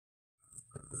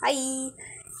Hi,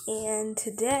 and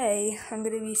today I'm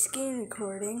going to be screen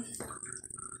recording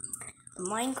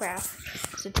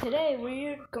Minecraft. So today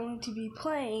we're going to be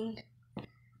playing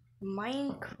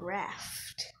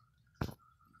Minecraft.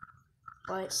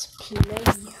 Let's play.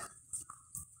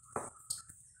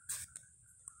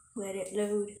 Let it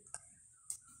load.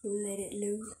 Let it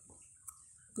load.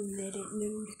 Let it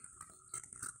load.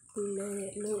 Let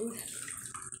it load.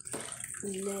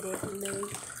 Let it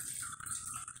load.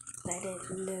 Let it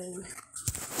load.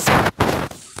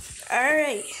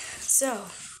 Alright, so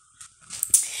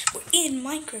we're in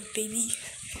Minecraft, baby.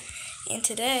 And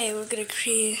today we're gonna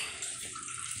create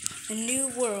a new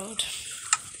world.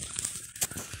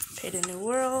 Create a new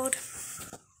world.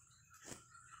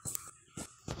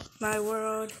 My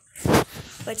world.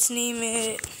 Let's name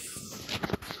it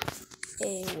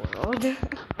a world.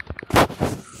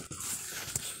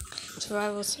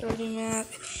 Survival story map.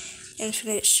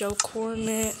 Infinite show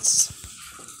coordinates.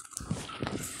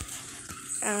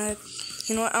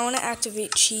 You know what? I want to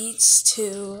activate cheats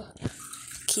to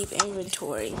keep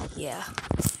inventory. Yeah.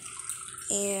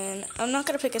 And I'm not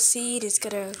gonna pick a seed. It's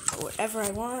gonna go wherever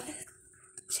I want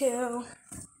to.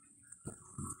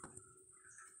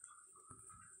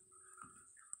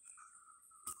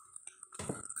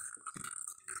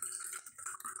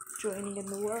 Joining in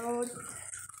the world.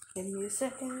 Give me a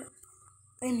second.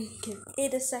 Let me give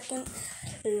it a second.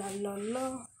 La la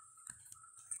la.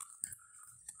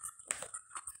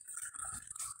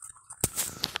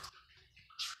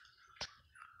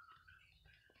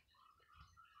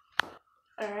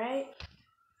 Alright.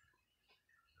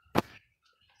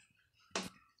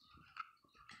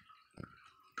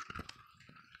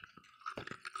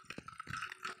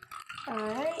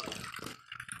 Alright.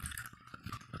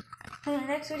 In the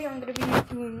next video, I'm going to be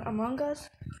doing Among Us.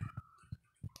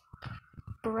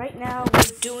 But right now, we're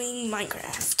doing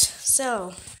Minecraft.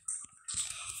 So,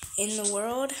 in the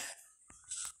world,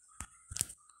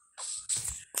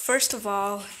 first of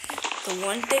all, the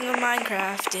one thing of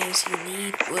Minecraft is you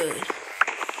need wood.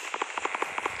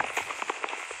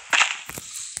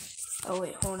 Oh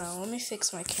wait, hold on. Let me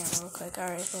fix my camera real quick.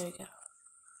 Alright, there we go.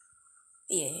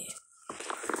 Yeah.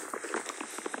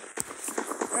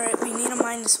 Alright, we need to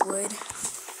mine this wood.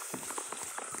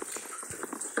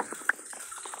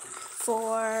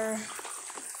 4,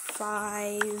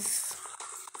 5,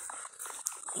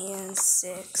 and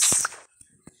 6.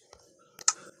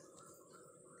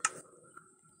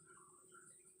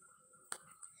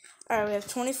 Alright, we have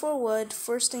 24 wood.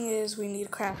 First thing is we need a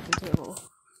crafting table.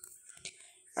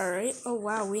 Alright, oh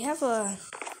wow, we have a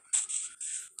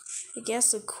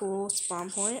cool spawn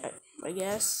point, I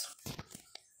guess.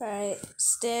 Alright,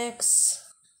 sticks,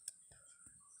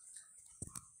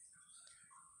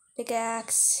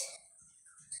 pickaxe,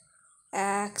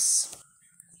 axe,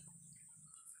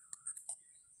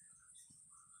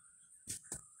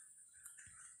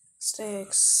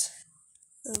 sticks,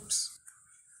 oops,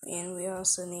 and we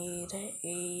also need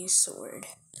a sword.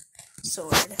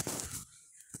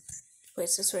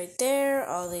 Place this right there,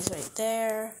 all these right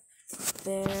there,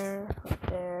 there.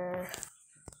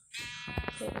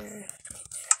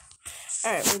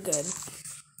 Alright, we're good.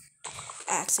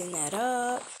 Axing that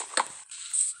up.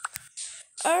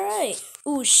 Alright.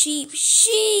 Ooh, sheep.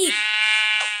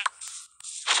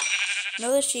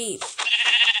 Another sheep.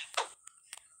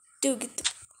 Dude,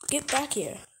 get back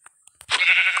here.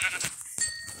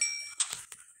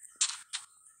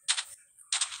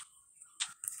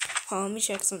 Hold on, let me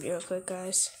check something real quick,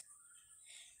 guys.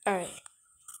 Alright.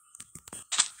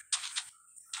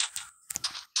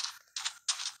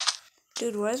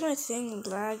 Dude, why is my thing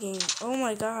lagging? Oh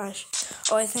my gosh.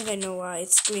 Oh, I think I know why.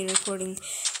 It's screen recording.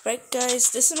 Right,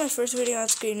 guys, this is my first video on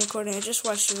screen recording. I just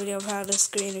watched a video of how to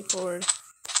screen record.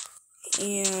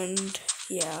 And,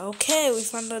 yeah, okay, we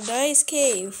found a nice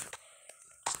cave.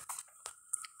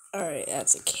 Alright,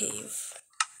 that's a cave.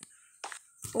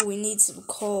 Oh, we need some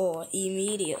coal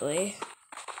immediately.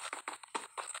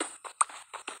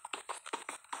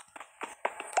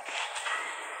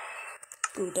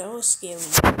 Ooh, that was scary.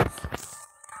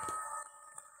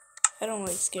 I don't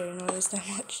like scary noise that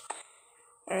much.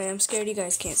 Alright, I'm scared you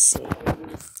guys can't see.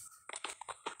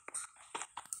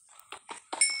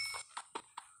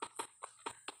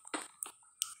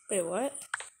 Wait, what?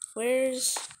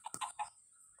 Where's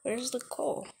the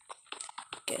coal?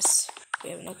 Guess we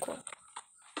have no coal.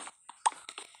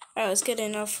 Alright, let's get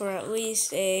enough for at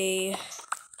least a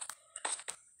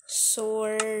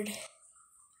sword.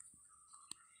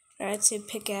 Alright, I'd say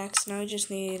pickaxe. Now we just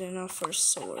need enough for a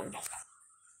sword.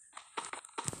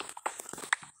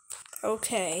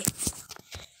 Okay.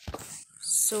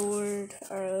 Sword.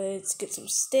 Alright, let's get some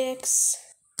sticks.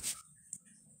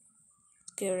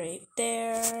 Get right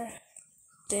there.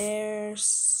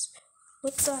 There's...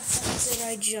 What the heck did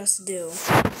I just do?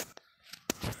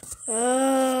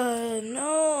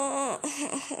 No.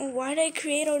 Why did I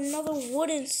create another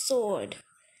wooden sword?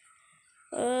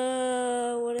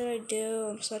 What did I do?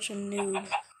 I'm such a noob.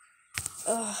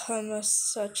 I'm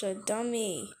such a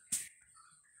dummy.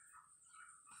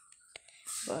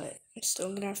 But I'm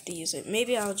still gonna have to use it.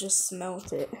 Maybe I'll just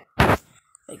smelt it, I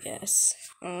guess.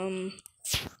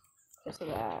 Because of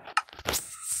that.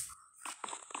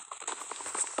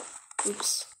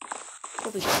 Oops.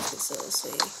 Probably got this, so let's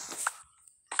see.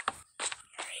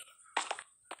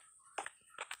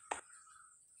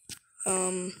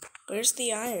 Alright. Where's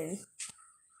the iron?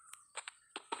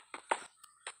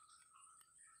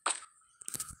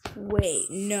 Wait,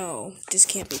 no. This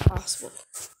can't be possible.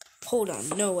 Hold on,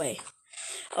 no way.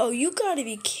 Oh, you gotta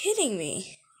be kidding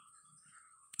me.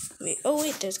 Wait, oh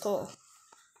wait, there's coal.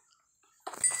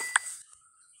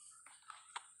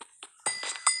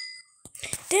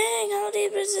 Dang, how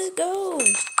deep does this go?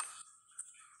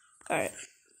 Alright.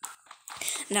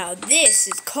 Now this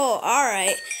is coal.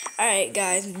 Alright. Alright,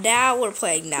 guys. Now we're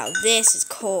playing. Now this is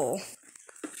coal.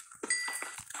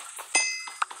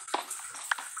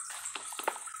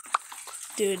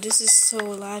 Dude, this is so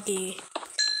laggy.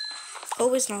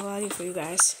 Hope it's not laggy for you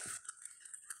guys.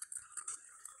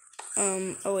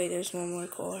 Oh wait, there's one more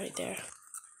coal right there.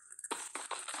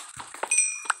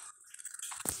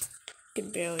 I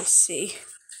can barely see.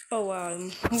 Oh wow,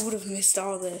 I would have missed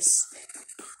all this.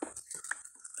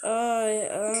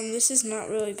 This is not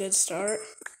really a good start.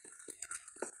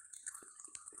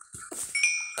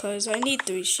 Cause I need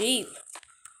 3 sheep.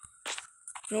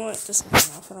 You know what, this is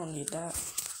enough, I don't need that.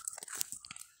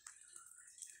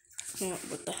 You know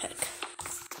what the heck.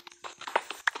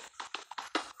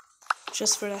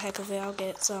 Just for the heck of it, I'll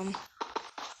get some.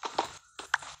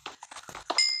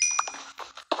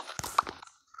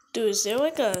 Dude, is there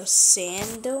like a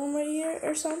sand dome right here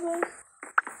or something?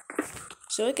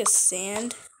 Is there like a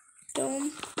sand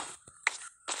dome?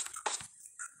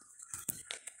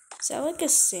 Is that like a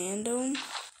sand dome?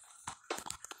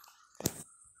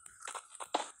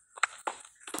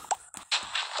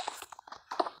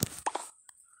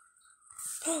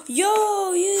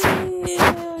 Yo, you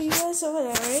guys saw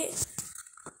that, right?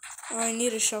 Oh, I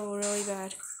need a shovel really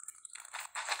bad.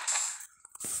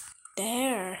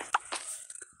 There.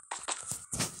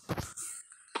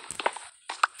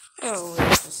 Oh,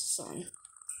 where's the sun?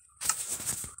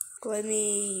 Let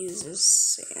me use this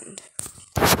sand.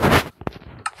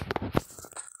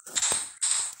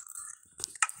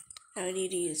 I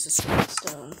need to use the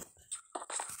sandstone.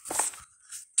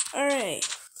 Alright.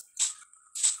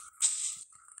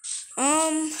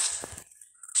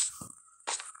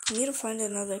 I need to find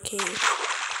another cave.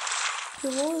 Hey,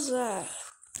 what was that?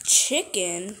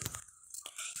 Chicken?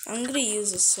 I'm gonna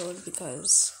use this sword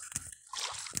because...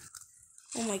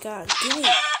 Oh my god, give me...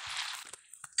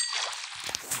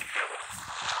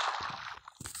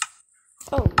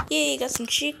 Oh, yay, got some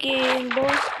chicken,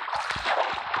 boy.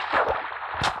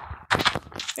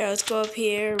 Alright, let's go up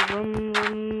here. Rum,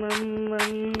 rum, rum,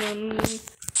 rum, rum.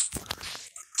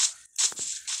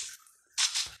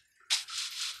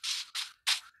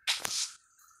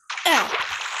 Ow!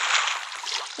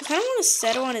 I kind of want to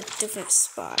settle on a different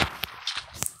spot.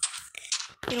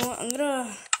 You know what? I'm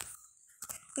gonna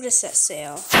set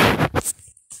sail.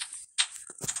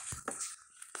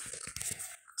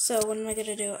 So what am I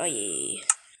gonna do? Oh yeah.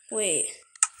 Wait.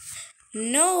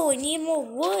 No, I need more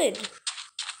wood.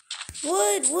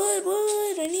 Wood.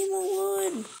 I need more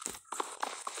wood.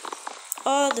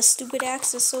 Oh, the stupid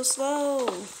axe is so slow.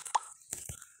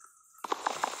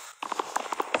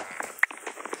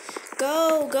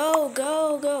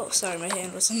 Go. Sorry, my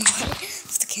hand was in the way.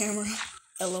 It's the camera.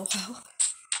 LOL.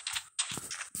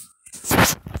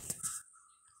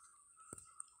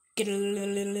 Get a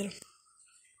little.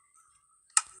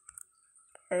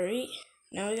 Alright,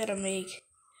 now we gotta make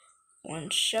 1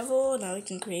 shovel. Now we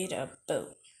can create a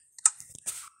boat.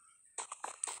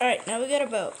 Alright, now we got a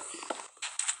boat.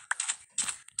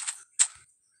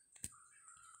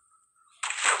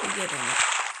 We get in it.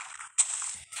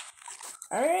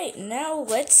 Alright, now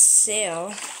let's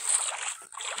sail.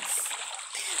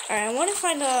 Alright, I want to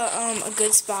find a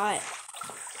good spot.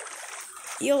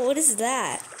 Yo, what is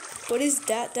that? What is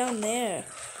that down there?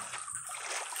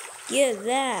 Yeah,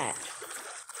 that.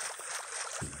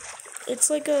 It's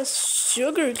like a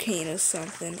sugar cane or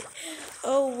something.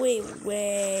 Oh, wait.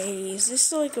 Is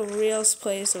this like a real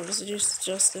place or is it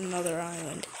just another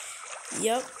island?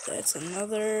 Yep, that's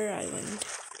another island.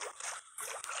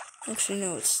 Actually,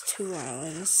 no, it's 2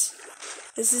 islands.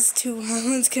 This is 2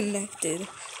 islands connected.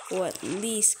 or at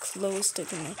least close to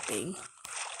connecting.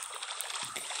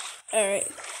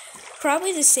 Alright,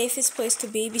 probably the safest place to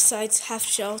be besides have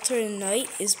shelter at night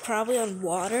is probably on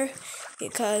water,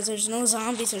 because there's no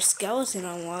zombies or skeleton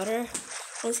on water.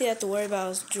 Only thing you have to worry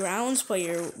about is drowns, but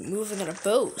you're moving in a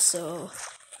boat, so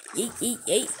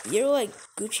you're like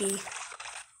Gucci.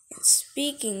 And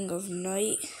speaking of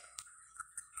night,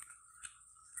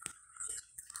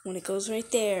 when it goes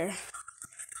right there,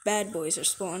 bad boys are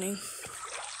spawning.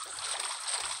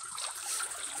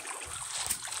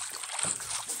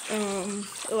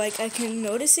 Like I can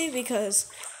notice it because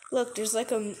look, there's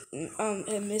like a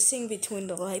missing between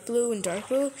the light blue and dark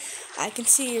blue. I can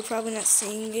see you're probably not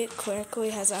seeing it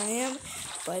correctly as I am,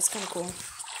 but it's kind of cool.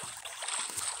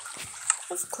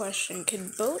 I have a question.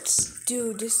 Can boats?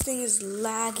 Dude, this thing is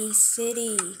laggy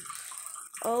city.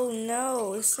 Oh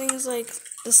no, this thing is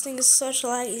such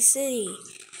laggy city.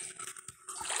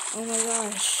 Oh my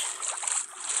gosh.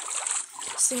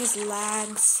 This thing is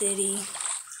lag city.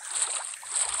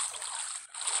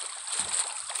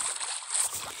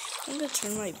 I'm gonna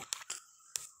turn my...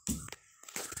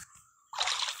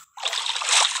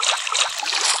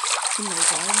 Oh my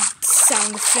god,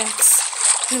 sound effects.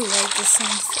 I like the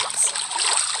sound effects.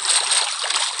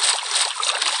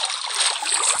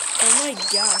 Oh my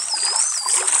gosh.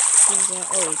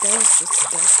 Oh, that was just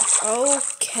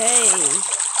okay.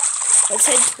 Let's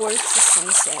head towards the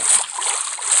sunset.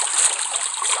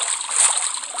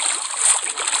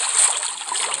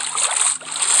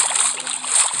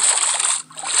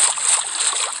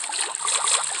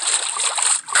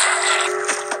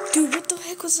 Dude, what the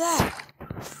heck was that?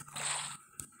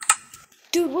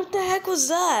 Dude, what the heck was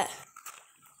that?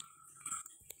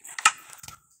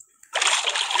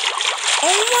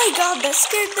 Oh my god, that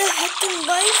scared the heckin'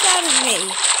 life out of me.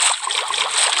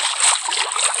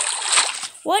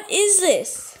 What is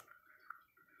this?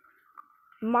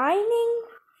 Mining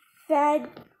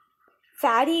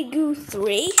Fatty Goo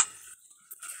 3?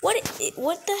 What the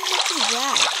heck is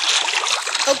that?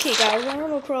 Okay guys,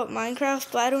 I'm a pro at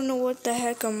Minecraft, but I don't know what the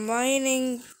heck I'm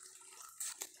mining.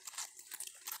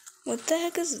 What the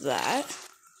heck is that?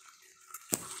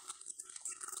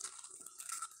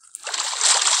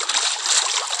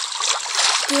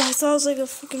 Dude, I thought it was like a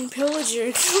freaking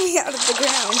pillager coming out of the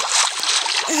ground.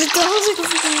 I thought it was like a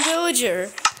freaking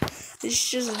villager. It's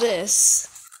just this.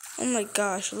 Oh my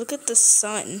gosh, look at the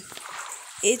sun.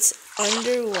 It's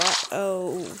underwater.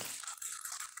 Oh.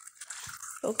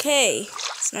 Okay,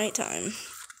 it's nighttime.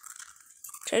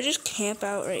 Should I just camp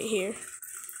out right here?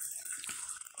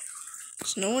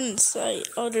 There's no one in sight.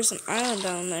 Oh, there's an island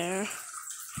down there.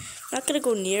 I'm not gonna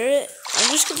go near it.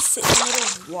 I'm just gonna sit in the middle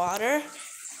of water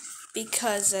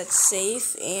because that's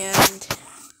safe and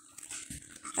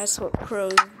that's what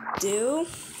pros do.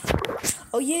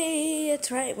 Oh yeah,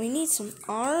 that's right. We need some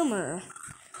armor.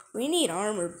 We need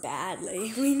armor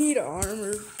badly.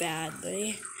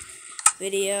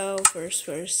 Video, first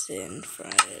person,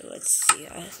 front. Let's see.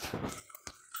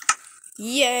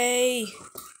 Yay!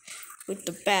 With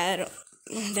the bad.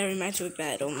 That reminds me of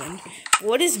Bad Omen.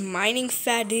 What is mining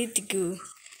Fadigu?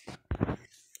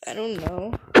 I don't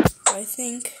know. I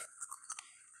think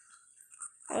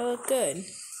I look good.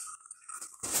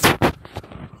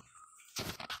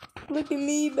 Look at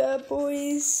me, bad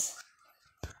boys.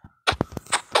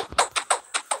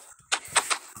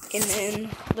 And then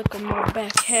look at my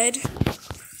back head.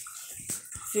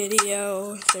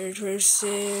 Video, third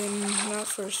person, not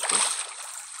first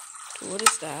person. What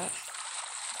is that?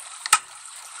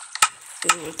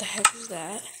 Dude, what the heck is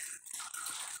that?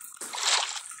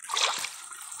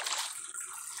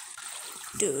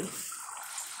 Dude.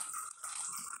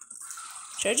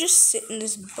 Should I just sit in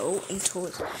this boat until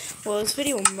it's... Well, this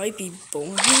video might be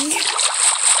boring.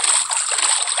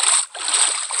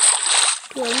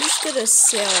 Dude, I'm just gonna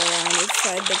sail around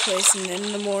inside the place and then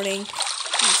in the morning,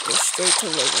 just go straight to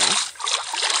living.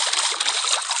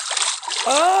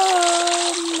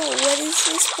 What is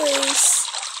this place?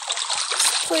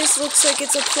 This place looks like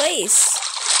it's a place.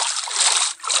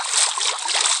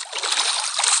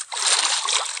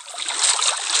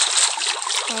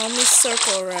 Let me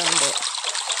circle around it.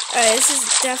 Alright, this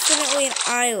is definitely an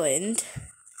island.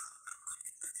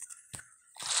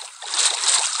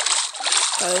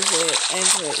 It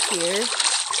ends right here.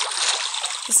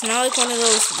 It's not like one of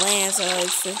those lands that I like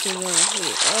freaking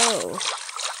really. Oh.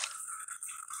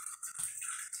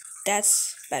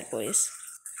 That's bad boys.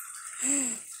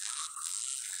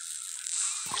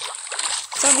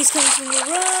 Zombies coming from me,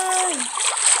 run!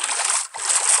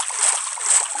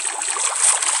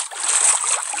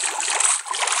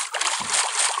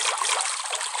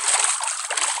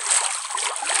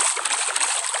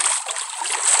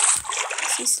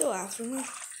 still after me?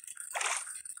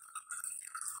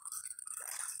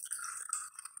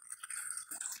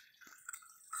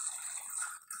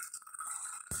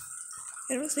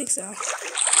 I don't think so.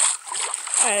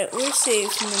 Alright, we're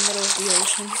safe in the middle of the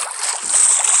ocean.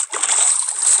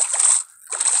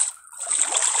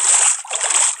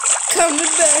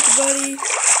 Coming back, buddy!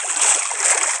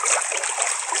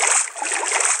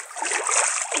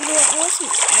 You know what? I want some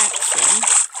action.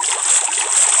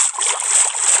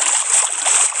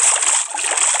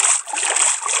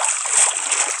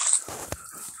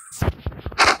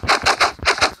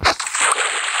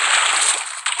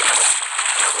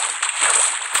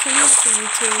 Coming for you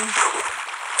too.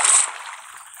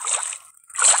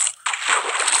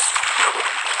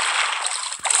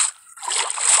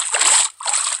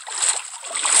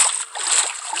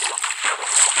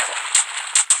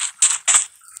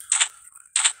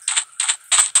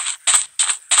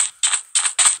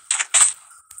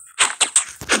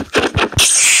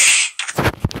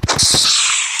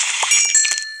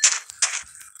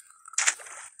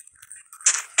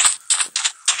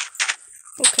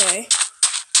 Okay.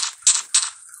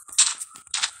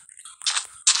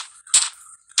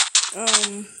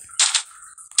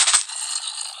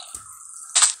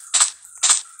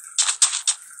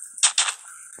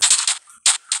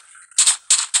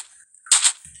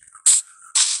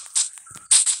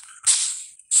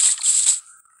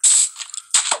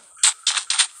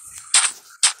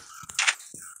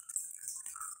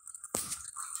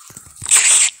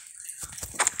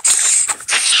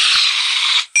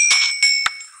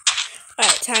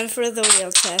 Alright, time for the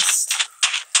real test.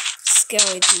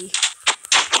 Skeleton.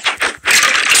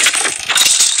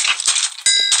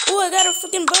 Oh, I got a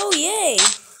freaking bow, yay!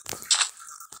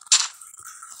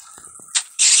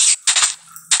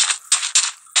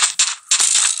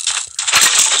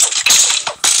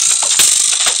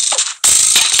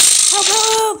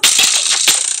 Help!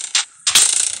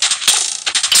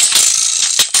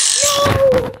 No!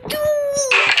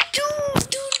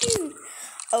 Dude!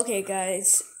 Okay,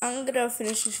 guys, I'm gonna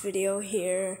finish this video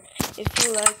here. If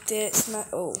you liked it, smash.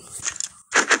 Oh.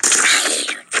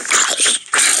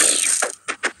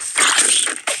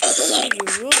 Dude, you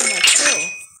ruined my kill.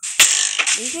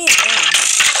 Leave me alone.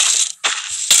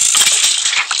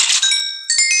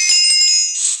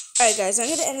 Alright, guys, I'm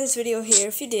gonna end this video here.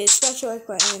 If you did, smash the like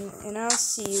button, and I'll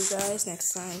see you guys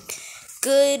next time.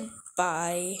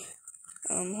 Goodbye.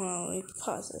 Hold on, let me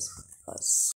pause this. Pause.